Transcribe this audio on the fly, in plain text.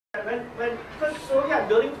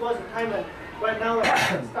building towards the time when right now we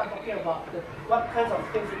start talking about what kinds of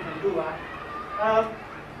things we can do.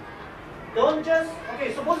 Don't just,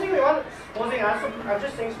 okay, supposing we want, so I'm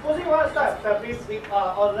just saying, supposing we want to start February week,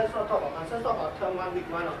 or let's not talk about months, let's talk about term 1, week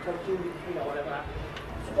 1, or term 2, week 3, or whatever.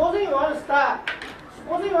 Supposing we want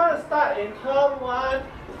to start in term 1,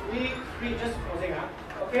 week 3, just supposing,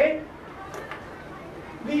 okay?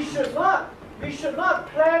 We should not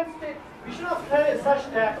plan it such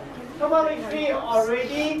that term 1, week 3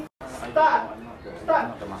 already start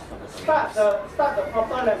the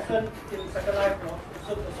proper lesson in Second Life,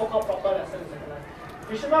 so the so-called proper lesson in Second Life.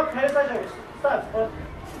 We should not plan it such that we start first,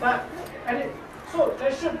 but so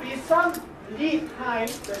there should be some lead time.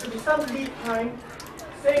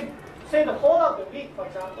 Say the whole of the week, for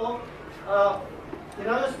example. In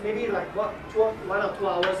others, maybe like 1 or 2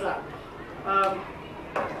 hours lah.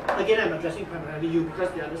 Again, I'm addressing primarily you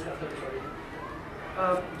because the others have heard this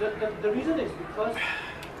already. The reason is because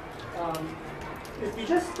if we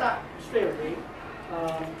just start straight away,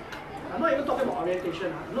 I'm not even talking about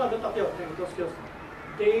orientation, I'm not even talking about technical skills.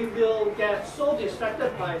 They will get so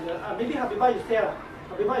distracted by the, maybe Habibah you say,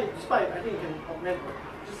 Habibah, despite, I think you can augment,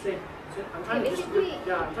 just say, I'm trying to distribute.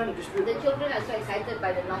 Yeah, I'm trying to distribute. The children are so excited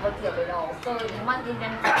by the novelty of it all. So you want them to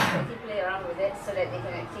actually play around with it so that they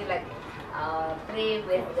can actually like play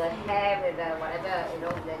with the hair, with the whatever,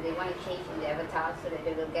 that they want to change in the avatar so that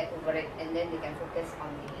they will get over it and then they can focus on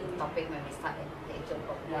the topic when we start the actual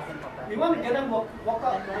lesson proper. We want to get them walk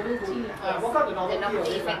out the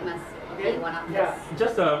novelty effect must be one of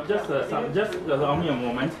Just allow me a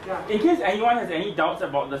moment. In case anyone has any doubts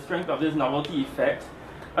about the strength of this novelty effect,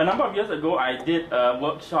 a number of years ago I did a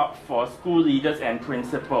workshop for school leaders and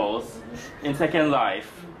principals in Second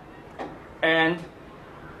Life. And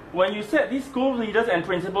when you set these school leaders and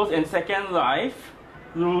principals in Second Life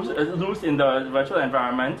loose in the virtual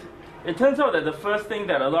environment, it turns out that the first thing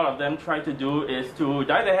that a lot of them try to do is to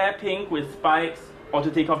dye their hair pink with spikes or to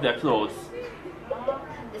take off their clothes.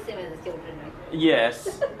 The same as the children, right?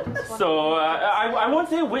 Yes. So I won't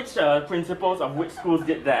say which principals of which schools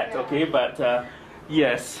did that, okay? But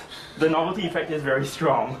yes, the novelty effect is very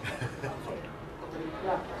strong.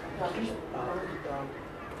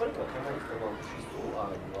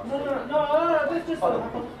 No, that's just So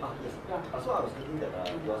I was thinking that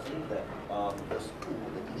you are saying that the school,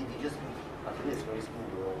 the individuals, actually it's very school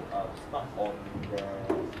will start on their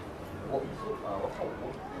work. What kind of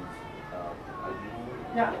work are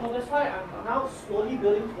you? Yeah, well that's why I'm now slowly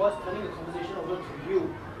building towards turning the conversation over to you.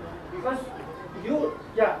 Because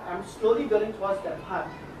I'm slowly building towards that part.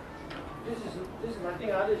 This is nothing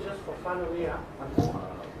other, it's just for fun only.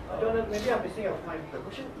 I don't know, maybe I'm missing your point. The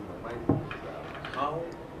question in my mind is how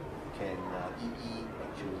can EE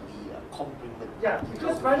actually complement? Yeah,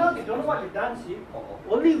 because right now they don't know what you've done, see?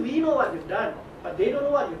 Only we know what you've done, but they don't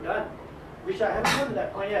know what you've done, which I haven't come to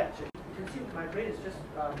that point yet. You can see my brain is just,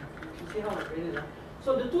 you can see how my brain is.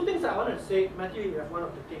 So the two things I wanted to say, Matthew, you have one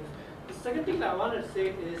of the things. The second thing that I wanted to say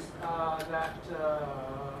is that,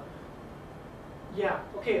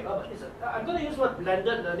 I'm going to use the word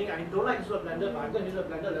blended learning. I don't like this word blended, but I'm going to use the word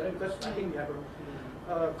blended learning because I think we have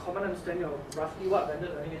a common understanding of roughly what blended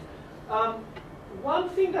learning is. One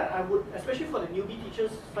thing that I would, especially for the newbie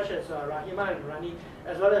teachers such as Rahima and Rani,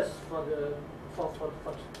 as well as for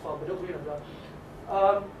Bedok as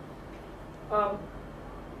well,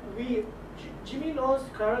 Jimmy knows,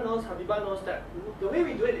 Clara knows, Habibah knows that the way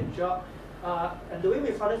we do it in job and the way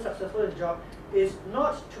we found it successful in job is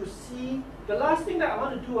not to see. The last thing that I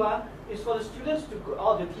want to do is for the students to go,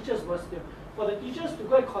 or the teachers was there, for the teachers to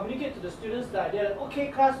go and communicate to the students the idea that, okay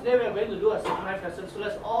class, today we are going to do a Second Life lesson, so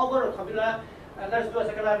let's all go to a computer and let's do a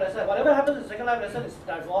Second Life lesson. Whatever happens in Second Life lesson is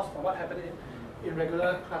divorced from what happened in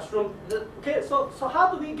regular classroom. Okay, so how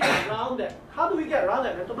do we get around that? How do we get around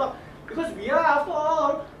that mental block? Because we are, after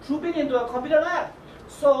all, trooping into a computer lab.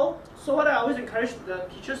 So what I always encourage the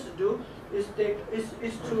teachers to do is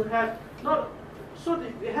to have not. So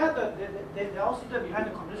they have they're all seated behind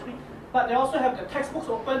the computer screen, but they also have the textbooks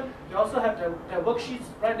open. They also have their worksheets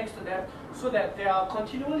right next to them, so that they are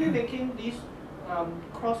continually making these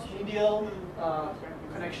cross-medial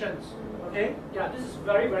connections. Okay, yeah, this is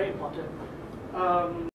very, very important.